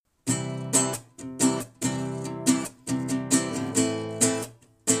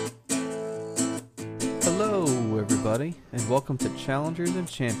everybody, and welcome to Challengers and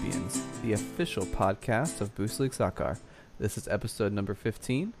Champions, the official podcast of Boost League Soccer. This is episode number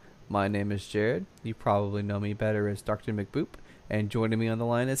 15. My name is Jared. You probably know me better as DoctorMcBoop, and joining me on the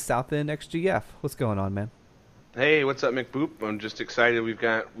line is SouthEndXGF. What's going on, man? Hey, what's up, McBoop? I'm just excited. We've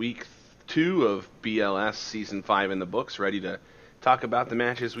got week 2 of BLS Season 5 in the books, ready to talk about the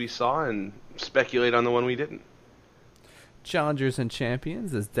matches we saw and speculate on the one we didn't. Challengers and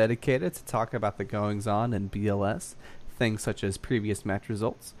Champions is dedicated to talk about the goings-on in BLS, things such as previous match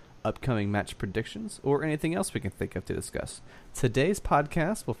results, upcoming match predictions, or anything else we can think of to discuss. Today's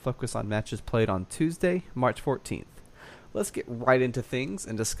podcast will focus on matches played on Tuesday, March 14th. Let's get right into things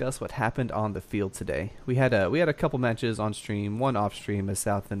and discuss what happened on the field today. We had a couple matches on stream, one off stream, as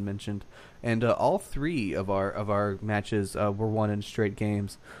SouthEnd mentioned, and all three of our matches were won in straight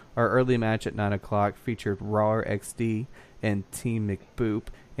games. Our early match at 9 o'clock featured Raw XD and Team McBoop.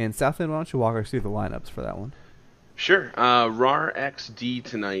 And SouthEnd, why don't you walk us through the lineups for that one? Sure. Raw XD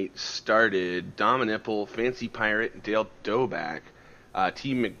tonight started Dom Nipple, Fancy Pirate, Dale Doback.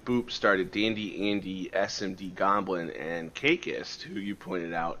 Team McBoop started Dandy Andy, SMD Goblin, and Cakeist, who you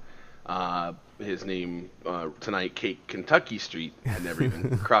pointed out his name tonight, Cake Kentucky Street, had never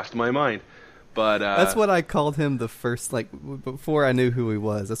even crossed my mind. But that's what I called him the first, before I knew who he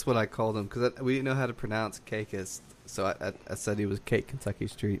was. That's what I called him, because we didn't know how to pronounce Cakeist, so I said he was Cake Kentucky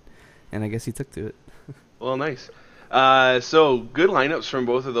Street, and I guess he took to it. Well, nice. So good lineups from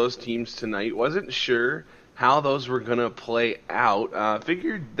both of those teams tonight. Wasn't sure how those were going to play out.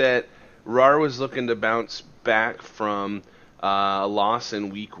 Figured that RAR was looking to bounce back from a loss in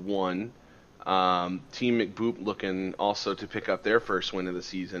week 1. Team McBoop looking also to pick up their first win of the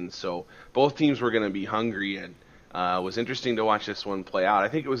season. So both teams were going to be hungry, and it was interesting to watch this one play out. I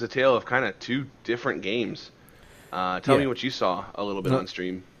think it was a tale of kind of two different games. Tell me what you saw a little bit on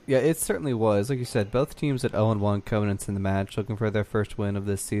stream. Yeah, it certainly was. Like you said, both teams at 0-1 Covenants in the match, looking for their first win of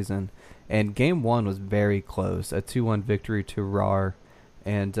this season. And Game 1 was very close, a 2-1 victory to RAR.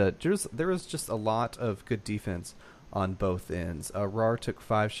 And there was just a lot of good defense on both ends. RAR took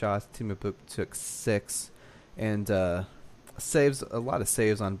 5 shots, Team McBoop took 6. And a lot of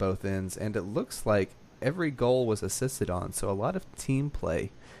saves on both ends. And it looks like every goal was assisted on, so a lot of team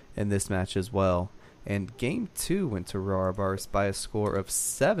play in this match as well. And Game 2 went to RAR Bars by a score of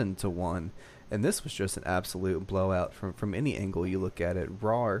 7-1, and this was just an absolute blowout from any angle you look at it.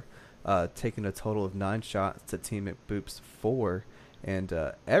 RAR taking a total of 9 shots to Team McBoop's 4, and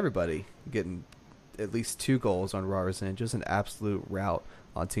everybody getting at least 2 goals on RAR's end. Just an absolute rout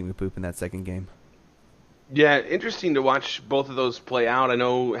on Team McBoop in that second game. Yeah, interesting to watch both of those play out. I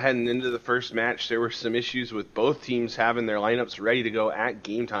know heading into the first match there were some issues with both teams having their lineups ready to go at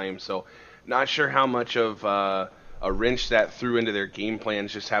game time, so not sure how much of a wrench that threw into their game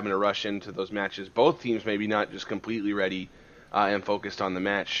plans, just having to rush into those matches. Both teams maybe not just completely ready and focused on the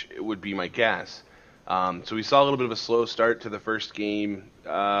match, it would be my guess. So we saw a little bit of a slow start to the first game.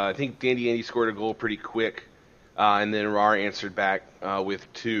 I think Dandy Andy scored a goal pretty quick, and then RAR answered back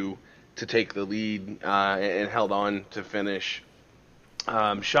with 2 to take the lead and held on to finish.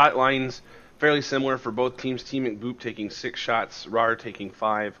 Shot lines fairly similar for both teams. Team McBoop taking 6 shots, RAR taking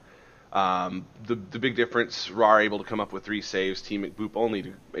 5. The big difference, RAR able to come up with 3 saves, Team McBoop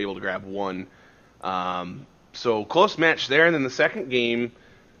only able to grab 1. So close match there, and then the second game,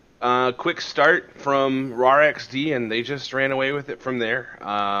 quick start from RAR XD, and they just ran away with it from there.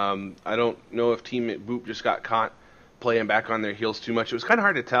 I don't know if Team McBoop just got caught playing back on their heels too much. It was kind of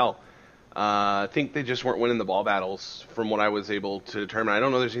hard to tell. I think they just weren't winning the ball battles from what I was able to determine. I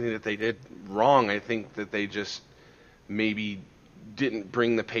don't know if there's anything that they did wrong. I think that they just maybe didn't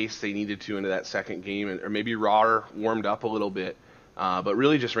bring the pace they needed to into that second game, or maybe RAR warmed up a little bit, but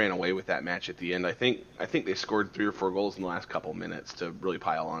really just ran away with that match at the end. I think they scored 3 or 4 goals in the last couple minutes to really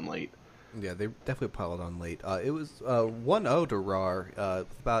pile on late. Yeah, they definitely piled on late. It was 1-0 to RAR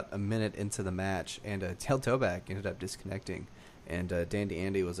with about a minute into the match, and Tail Toback ended up disconnecting, and Dandy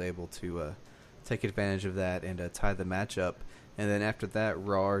Andy was able to take advantage of that and tie the match up. And then after that,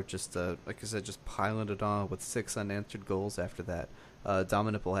 RAR just, like I said, just piling it on with 6 unanswered goals after that.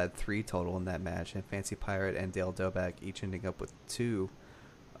 Dom Nipple had 3 total in that match, and Fancy Pirate and Dale Doback each ending up with 2.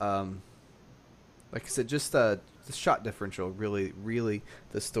 Like I said, just the shot differential, really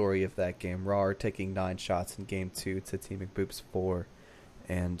the story of that game. RAR taking 9 shots in Game 2 to Team McBoop's 4,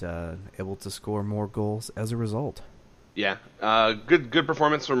 and able to score more goals as a result. Yeah, good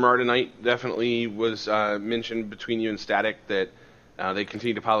performance from RAR tonight. Definitely was mentioned between you and Static that they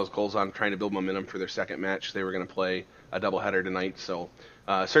continue to pile those goals on, trying to build momentum for their second match. They were going to play a doubleheader tonight, so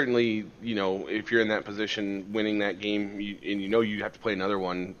certainly, if you're in that position, winning that game, and you have to play another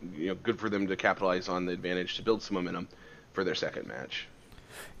one, good for them to capitalize on the advantage to build some momentum for their second match.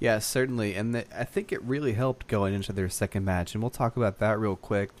 Yeah, certainly, and I think it really helped going into their second match, and we'll talk about that real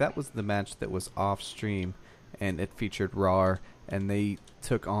quick. That was the match that was off stream, and it featured RAR, and they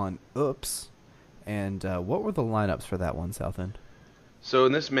took on Oops. And what were the lineups for that one, SouthEnd? So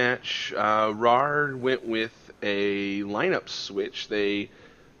in this match, RAR went with a lineup switch. They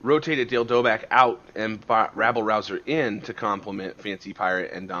rotated Dale Doback out and brought Rabble Rouser in to complement Fancy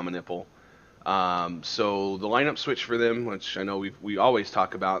Pirate and Dominipple. So the lineup switch for them, which I know we always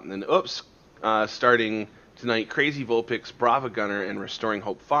talk about, and then Oops, starting tonight, Crazy Vulpix, Brava Gunner, and Restoring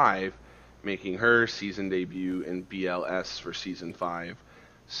Hope 5, making her season debut in BLS for Season 5.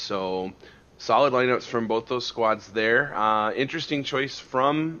 So solid lineups from both those squads there. Interesting choice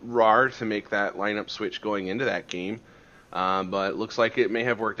from RAR to make that lineup switch going into that game, but looks like it may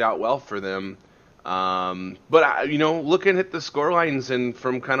have worked out well for them. But looking at the score lines and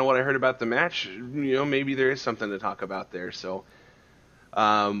from kind of what I heard about the match, maybe there is something to talk about there. So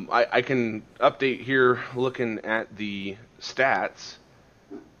I can update here looking at the stats.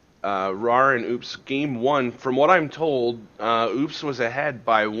 RAR and Oops game 1. From what I'm told, Oops was ahead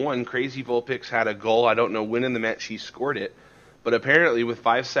by 1. Crazy Vulpix had a goal. I don't know when in the match he scored it, but apparently with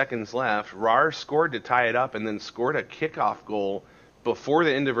 5 seconds left, RAR scored to tie it up and then scored a kickoff goal before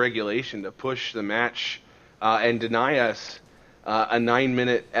the end of regulation to push the match and deny us a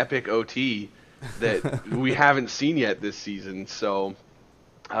 9-minute epic OT that we haven't seen yet this season. So,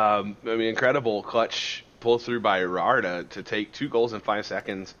 incredible clutch pull through by RAR to take 2 goals in 5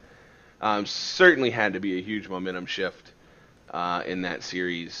 seconds. Certainly had to be a huge momentum shift in that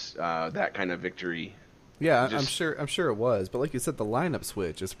series, that kind of victory. Yeah, I'm sure it was. But like you said, the lineup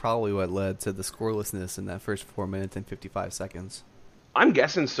switch is probably what led to the scorelessness in that first 4 minutes and 55 seconds. I'm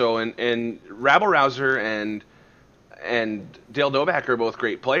guessing so, and Rabble Rouser and Dale Doback are both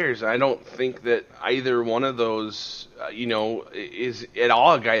great players. I don't think that either one of those, is at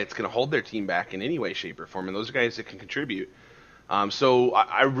all a guy that's going to hold their team back in any way, shape, or form. And those are guys that can contribute. So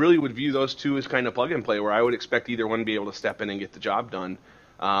I really would view those two as kind of plug and play, where I would expect either one to be able to step in and get the job done.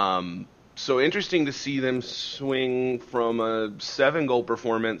 So interesting to see them swing from a 7-goal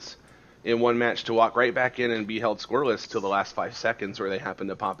performance in one match to walk right back in and be held scoreless till the last 5 seconds where they happen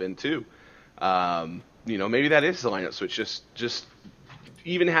to pop in too. Maybe that is the lineup switch. Just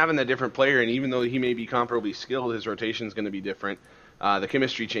even having that different player, and even though he may be comparably skilled, his rotation is going to be different. The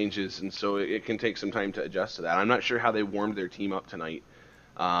chemistry changes, and so it can take some time to adjust to that. I'm not sure how they warmed their team up tonight,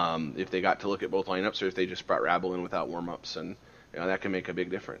 if they got to look at both lineups or if they just brought Rabble in without warm-ups, and that can make a big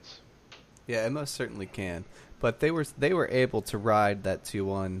difference. Yeah, it most certainly can. But they were able to ride that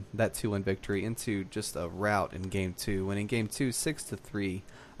 2-1 victory into just a rout in Game 2. When in Game 2, 6-3,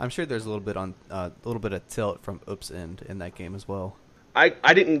 I'm sure there's a little bit of tilt from Oops end in that game as well. I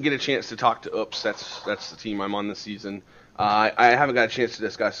didn't get a chance to talk to Oops. That's the team I'm on this season. I haven't got a chance to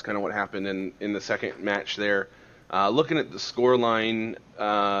discuss kind of what happened in the second match there. Looking at the score line,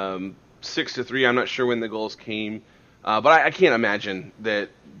 6-3. I'm not sure when the goals came, but I can't imagine that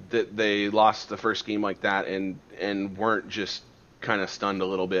they lost the first game like that and weren't just kind of stunned a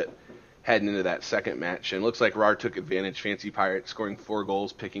little bit heading into that second match. And it looks like RAR took advantage. Fancy Pirate scoring 4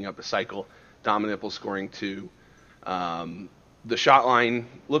 goals, picking up a cycle. Dominipple scoring 2. The shot line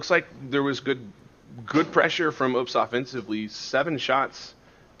looks like there was good pressure from Oops offensively. 7 shots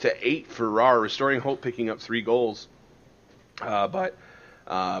to 8 for RAR. Restoring Hope picking up 3 goals. But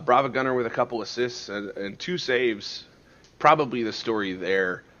Brava Gunner with a couple assists and 2 saves. Probably the story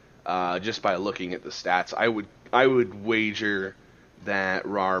there. Just by looking at the stats, I would wager that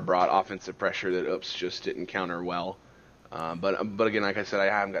RAR brought offensive pressure that Oops just didn't counter well. But again, like I said, I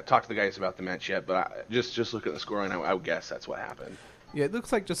haven't got to talk to the guys about the match yet. But just look at the scoreline, I would guess that's what happened. Yeah, it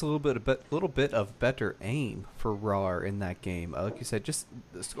looks like just a little bit of better aim for RAR in that game. Like you said, just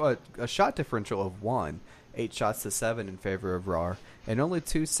a shot differential of 1, 8 shots to 7 in favor of RAR, and only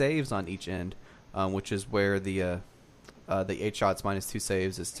 2 saves on each end, which is where the 8 shots minus 2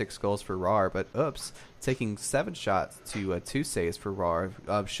 saves is 6 goals for RAR. But Oops, taking 7 shots to 2 saves for RAR,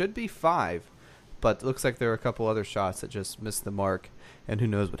 should be 5. But it looks like there are a couple other shots that just missed the mark, and who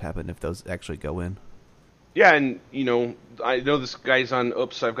knows what happened if those actually go in. Yeah, and I know this guy's on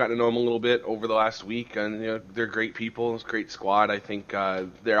Oops. I've gotten to know him a little bit over the last week, and they're great people. It's a great squad. I think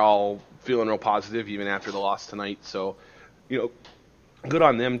they're all feeling real positive even after the loss tonight. So, good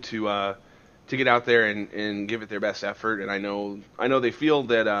on them to get out there and give it their best effort. And I know they feel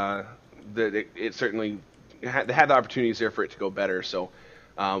that it certainly they had the opportunities there for it to go better. So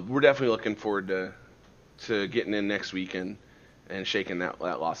we're definitely looking forward to getting in next week and and shaking that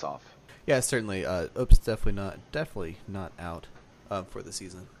loss off. Yeah, certainly. Oops, definitely not out for the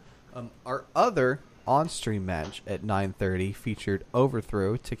season. Our other on-stream match at 9:30 featured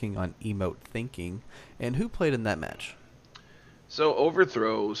Overthrow taking on Emote Thinking. And who played in that match? So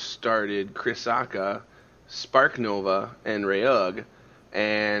Overthrow started Chrisaka, Spark Nova, and Rayug,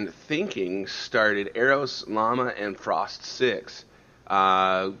 and Thinking started Eros, Llama, and Frost 6.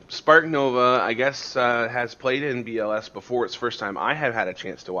 Spark Nova, I guess, has played in BLS before. It's the first time I have had a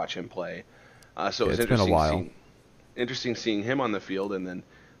chance to watch him play. So yeah, it's been a while. Interesting seeing him on the field. And then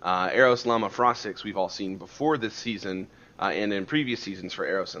Eros, Llama, Frost 6 we've all seen before this season and in previous seasons for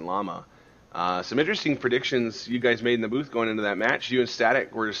Eros and Llama. Some interesting predictions you guys made in the booth going into that match. You and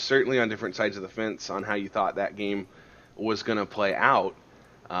Static were certainly on different sides of the fence on how you thought that game was going to play out.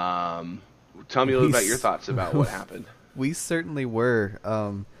 Tell me a little about your thoughts about what happened. We certainly were.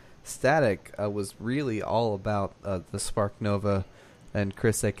 Static was really all about the Spark Nova and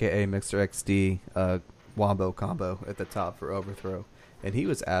Chris, a.k.a. Mixer XD, Wombo combo at the top for Overthrow. And he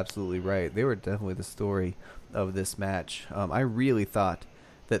was absolutely right. They were definitely the story of this match. I really thought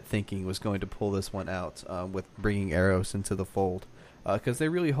that Thinking was going to pull this one out with bringing Eros into the fold, because they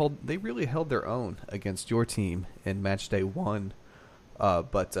really held their own against your team in match day 1,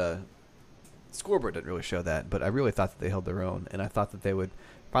 but scoreboard didn't really show that. But I really thought that they held their own, and I thought that they would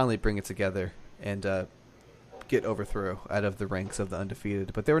finally bring it together and get Overthrow out of the ranks of the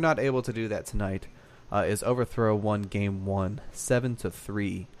undefeated. But they were not able to do that tonight, as Overthrow won game 1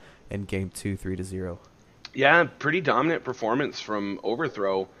 7-3 and game 2 3-0. Yeah, pretty dominant performance from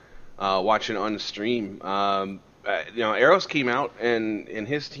Overthrow, watching on stream. Eros came out and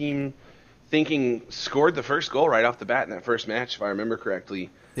his team, Thinking, scored the first goal right off the bat in that first match, if I remember correctly.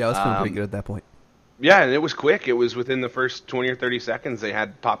 Yeah, I was feeling pretty good at that point. Yeah, and it was quick. It was within the first 20 or 30 seconds they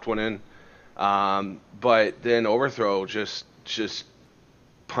had popped one in. But then Overthrow just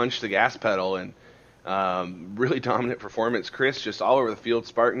punched the gas pedal, and really dominant performance. Chris just all over the field.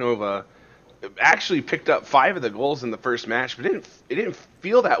 Spark Nova actually picked up 5 of the goals in the first match, but it didn't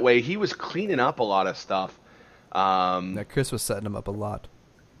feel that way. He was cleaning up a lot of stuff. Chris was setting him up a lot.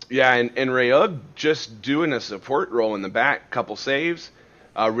 Yeah, and Rayug just doing a support role in the back, couple saves.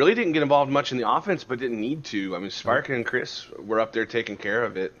 Really didn't get involved much in the offense, but didn't need to. I mean, Spark and Chris were up there taking care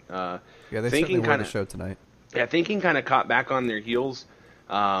of it. Yeah, they certainly won the show tonight. Yeah, Thinking kind of caught back on their heels.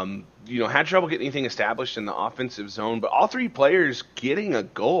 Had trouble getting anything established in the offensive zone, but all 3 players getting a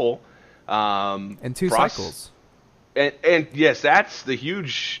goal. And 2 cycles. And yes, that's the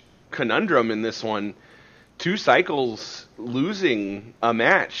huge conundrum in this one. 2 cycles losing a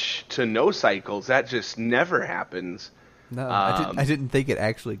match to no cycles, that just never happens. No, I didn't think it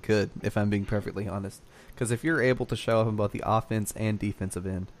actually could, if I'm being perfectly honest. Because if you're able to show up on both the offense and defensive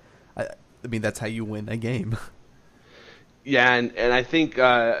end, I mean, that's how you win a game. Yeah, and I think,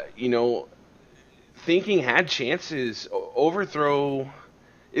 Thinking had chances. Overthrow...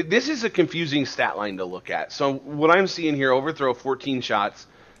 This is a confusing stat line to look at. So what I'm seeing here, Overthrow 14 shots,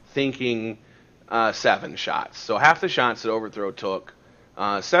 Thinking 7 shots. So half the shots that Overthrow took.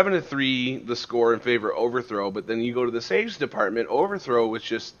 7-3 the score in favor of Overthrow, but then you go to the saves department. Overthrow with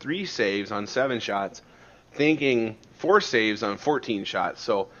just 3 saves on 7 shots, Thinking 4 saves on 14 shots.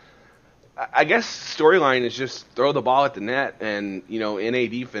 So I guess storyline is just throw the ball at the net and, NA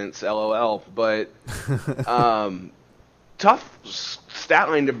defense, LOL. But tough stat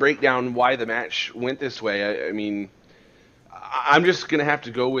line to break down why the match went this way. I mean, I'm just going to have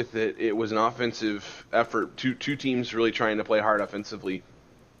to go with it. It was an offensive effort. Two teams really trying to play hard offensively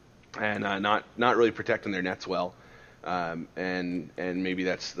and not really protecting their nets well. And maybe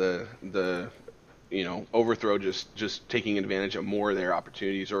that's the Overthrow just taking advantage of more of their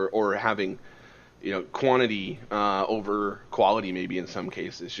opportunities or having, quantity over quality maybe in some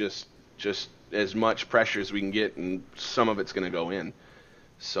cases. Just as much pressure as we can get, and some of it's going to go in.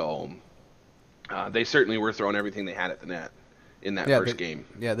 So they certainly were throwing everything they had at the net in that first game.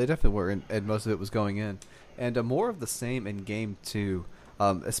 Yeah, they definitely were, and most of it was going in. And more of the same in game 2,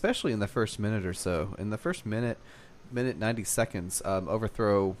 especially in the first minute or so. In the first minute 90 seconds,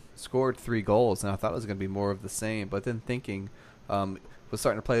 Overthrow scored 3 goals, and I thought it was going to be more of the same. But then Thinking was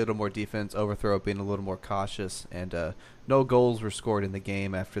starting to play a little more defense, Overthrow being a little more cautious, and no goals were scored in the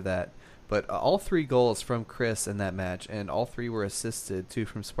game after that. But all 3 goals from Chris in that match, and all 3 were assisted, 2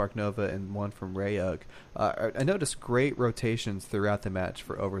 from Spark Nova and 1 from Rayug. I noticed great rotations throughout the match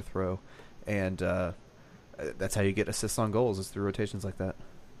for Overthrow, and that's how you get assists on goals, is through rotations like that.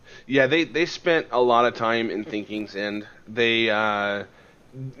 Yeah, they spent a lot of time in Thinking's end. They, I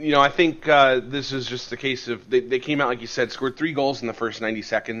think this is just the case of they came out, like you said, scored 3 goals in the first 90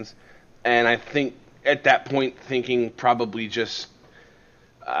 seconds, and I think at that point thinking probably just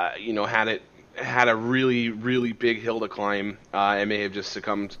had a really, really big hill to climb, and may have just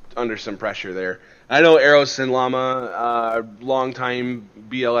succumbed under some pressure there. I know Eros and Llama, longtime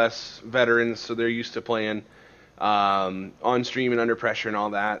BLS veterans, so they're used to playing on stream and under pressure and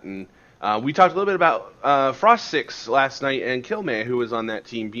all that. And we talked a little bit about Frost Six last night and Killmay, who was on that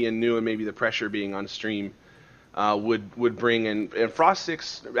team, being new and maybe the pressure being on stream would bring. And Frost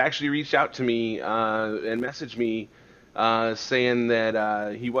Six actually reached out to me and messaged me saying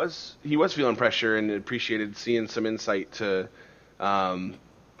that he was feeling pressure and appreciated seeing some insight to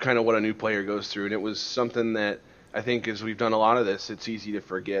kind of what a new player goes through. And it was something that I think as we've done a lot of this, it's easy to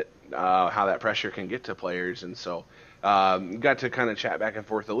forget how that pressure can get to players. And so got to kind of chat back and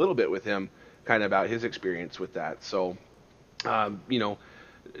forth a little bit with him kind of about his experience with that. So,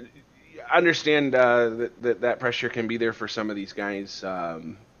 understand that pressure can be there for some of these guys.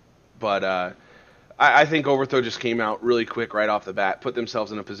 But I think Overthrow just came out really quick right off the bat, put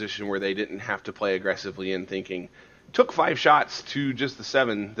themselves in a position where they didn't have to play aggressively in thinking. Took 5 shots to just the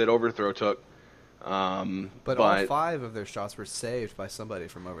 7 that Overthrow took. But all 5 of their shots were saved by somebody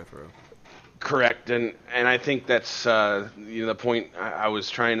from Overthrow. Correct, and I think that's the point I was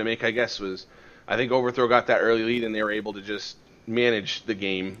trying to make, I guess, was I think Overthrow got that early lead and they were able to just manage the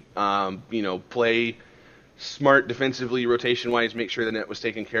game, play smart defensively, rotation-wise, make sure the net was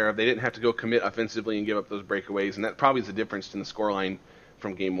taken care of. They didn't have to go commit offensively and give up those breakaways, and that probably is the difference in the scoreline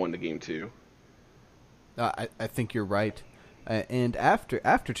from Game 1 to Game 2. I think you're right. And after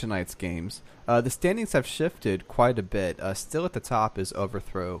tonight's games, the standings have shifted quite a bit. Still at the top is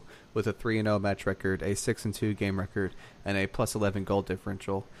Overthrow with a 3-0 match record, a 6-2 game record, and a +11 goal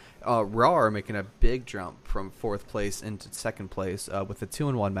differential. Raw are making a big jump from 4th place into 2nd place with a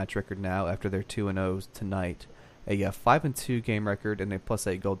 2-1 match record now after their 2-0s tonight. A 5-2 game record and a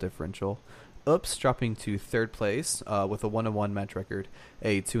 +8 goal differential. Oops dropping to 3rd place with a 1-1 match record,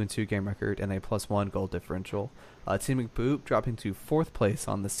 a 2-2 game record, and a +1 goal differential. Team McBoop dropping to 4th place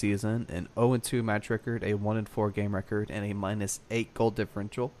on the season, an 0-2 match record, a 1-4 game record, and a -8 goal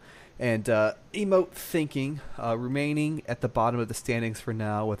differential. And Emote Thinking remaining at the bottom of the standings for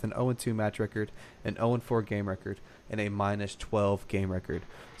now with an 0-2 match record, an 0-4 game record, and a -12 game record.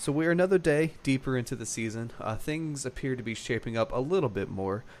 So we're another day deeper into the season. Things appear to be shaping up a little bit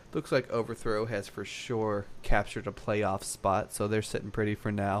more. Looks like Overthrow has for sure captured a playoff spot, so they're sitting pretty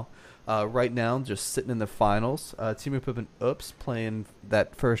for now. Right now, just sitting in the finals. Team McBoop and Oops playing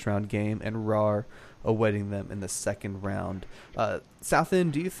that first round game, and RAR awaiting them in the second round.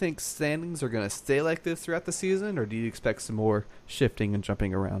 SouthEnd, do you think standings are going to stay like this throughout the season, or do you expect some more shifting and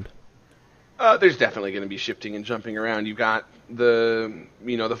jumping around? There's definitely going to be shifting and jumping around. You've got the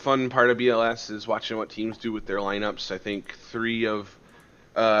fun part of BLS is watching what teams do with their lineups. I think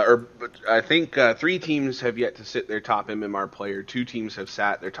 3 teams have yet to sit their top MMR player. 2 teams have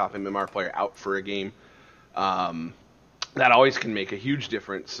sat their top MMR player out for a game. That always can make a huge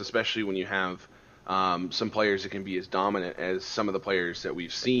difference, especially when you have some players that can be as dominant as some of the players that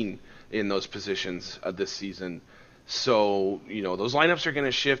we've seen in those positions this season. So, those lineups are going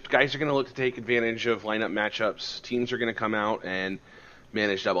to shift. Guys are going to look to take advantage of lineup matchups. Teams are going to come out and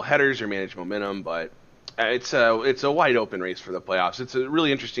manage double headers or manage momentum, but it's a wide open race for the playoffs. It's a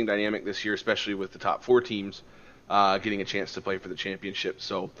really interesting dynamic this year, especially with the top 4 teams getting a chance to play for the championship.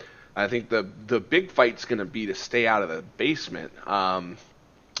 So I think the big fight's going to be to stay out of the basement.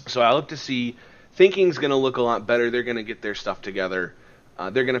 So I look to see Thinking's going to look a lot better. They're going to get their stuff together.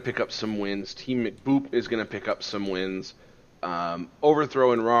 They're going to pick up some wins. Team McBoop is going to pick up some wins.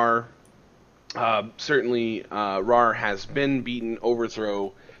 Overthrow and RAR. Certainly, RAR has been beaten.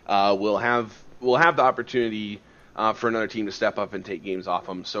 Overthrow will have the opportunity for another team to step up and take games off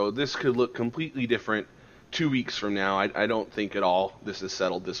them. So this could look completely different 2 weeks from now. I don't think at all this is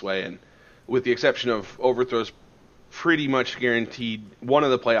settled this way. And with the exception of Overthrow's pretty much guaranteed one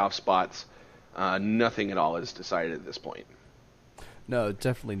of the playoff spots, nothing at all is decided at this point. No,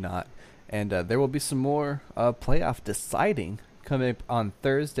 definitely not. And there will be some more playoff deciding coming up on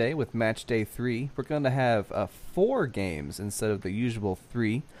Thursday with match day 3. We're going to have 4 games instead of the usual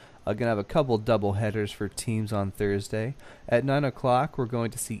 3. Going to have a couple double headers for teams on Thursday. At 9 o'clock, we're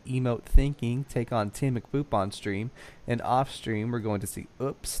going to see Emote Thinking take on Team McBoop on stream. And off stream, we're going to see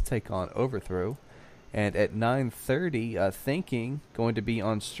Oops take on Overthrow. And at 9:30, Thinking going to be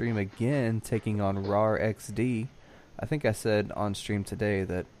on stream again, taking on RAR XD. I think I said on stream today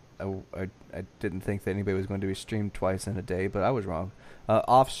that I didn't think that anybody was going to be streamed twice in a day, but I was wrong.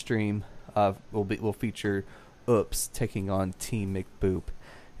 Off stream will feature Oops taking on Team McBoop,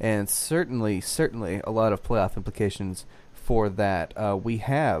 and certainly a lot of playoff implications for that. We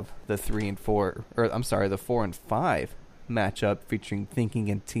have the 3 and 4, or I'm sorry, the 4 and 5 matchup featuring Thinking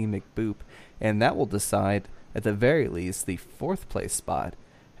and Team McBoop, and that will decide, at the very least, the 4th place spot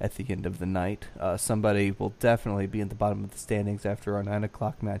at the end of the night. Somebody will definitely be in the bottom of the standings after our 9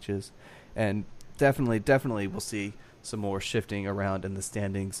 o'clock matches, and definitely we'll see some more shifting around in the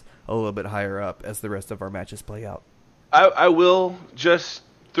standings a little bit higher up as the rest of our matches play out. I will just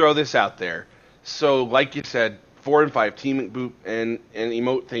throw this out there. So, like you said, 4 and 5, Team McBoop and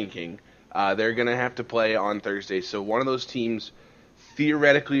Emote Thinking, they're going to have to play on Thursday. So one of those teams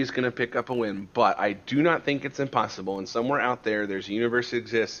theoretically is going to pick up a win, but I do not think it's impossible. And somewhere out there's a universe that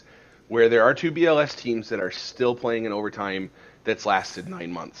exists where there are 2 BLS teams that are still playing in overtime that's lasted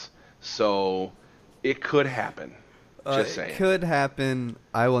 9 months. So it could happen. Just saying. It could happen.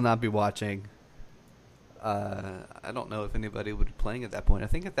 I will not be watching. I don't know if anybody would be playing at that point. I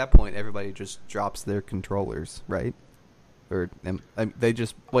think at that point everybody just drops their controllers, right? Or they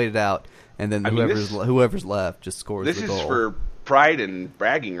just wait it out, and then whoever's left just scores the goal. This is for pride and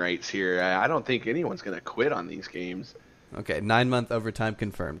bragging rights here. I don't think anyone's going to quit on these games. Okay, 9-month overtime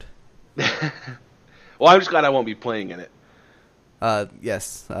confirmed. Well, I'm just glad I won't be playing in it.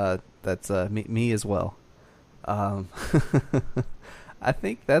 Yes, that's me as well. I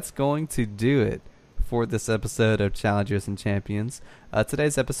think that's going to do it for this episode of Challengers and Champions.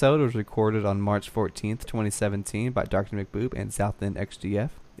 Today's episode was recorded on March 14th, 2017 by Dr. McBoop and SouthEndXGF.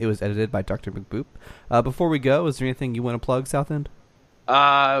 It was edited by Dr. McBoop. Before we go, is there anything you want to plug, Southend?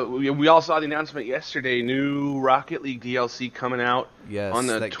 We all saw the announcement yesterday. New Rocket League DLC coming out on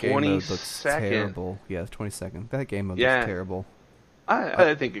the 22nd. Game mode looks terrible. Yeah, the 22nd. That game mode looks terrible.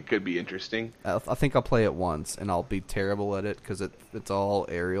 I think it could be interesting. I think I'll play it once, and I'll be terrible at it because it's all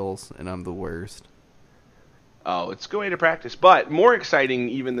aerials, and I'm the worst. Oh, it's a good way to practice. But more exciting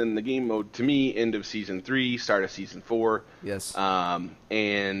even than the game mode, to me, end of Season 3, start of Season 4. Yes.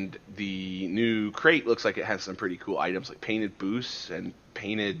 And the new crate looks like it has some pretty cool items, like painted boosts and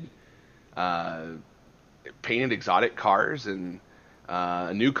painted exotic cars, and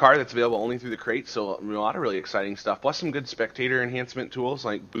a new car that's available only through the crate. So a lot of really exciting stuff. Plus some good spectator enhancement tools,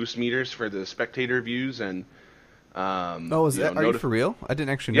 like boost meters for the spectator views. And are you for real? I didn't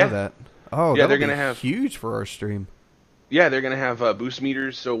actually know that. Oh, yeah, they're going to have huge for our stream. Yeah, they're going to have boost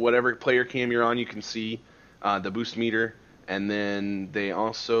meters, so whatever player cam you're on, you can see the boost meter. And then they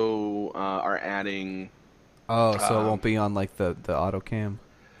also are adding... Oh, so it won't be on like the auto cam?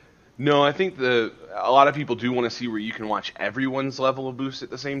 No, I think a lot of people do want to see where you can watch everyone's level of boost at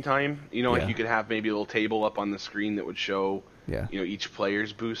the same time. Like you could have maybe a little table up on the screen that would show each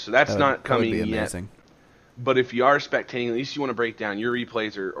player's boost. So that's not coming yet. Amazing. But if you are spectating, at least you want to break down your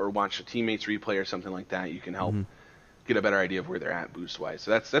replays or watch a teammate's replay or something like that, you can help get a better idea of where they're at boost-wise.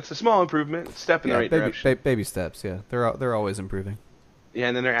 So that's a small improvement, step in the right direction. Baby steps, yeah. They're always improving. Yeah,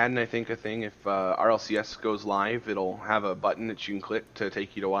 and then they're adding, I think, a thing. If RLCS goes live, it'll have a button that you can click to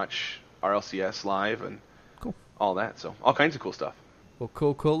take you to watch RLCS live and all that. So all kinds of cool stuff. Well,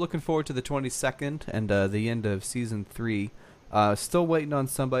 cool. Looking forward to the 22nd and the end of Season 3. Still waiting on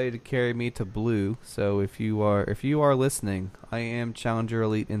somebody to carry me to blue. So if you are listening, I am Challenger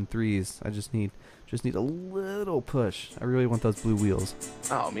Elite in 3s. I just need a little push. I really want those blue wheels.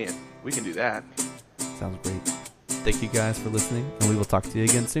 Oh man, we can do that. Sounds great. Thank you guys for listening, and we will talk to you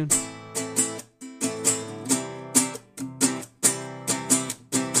again soon.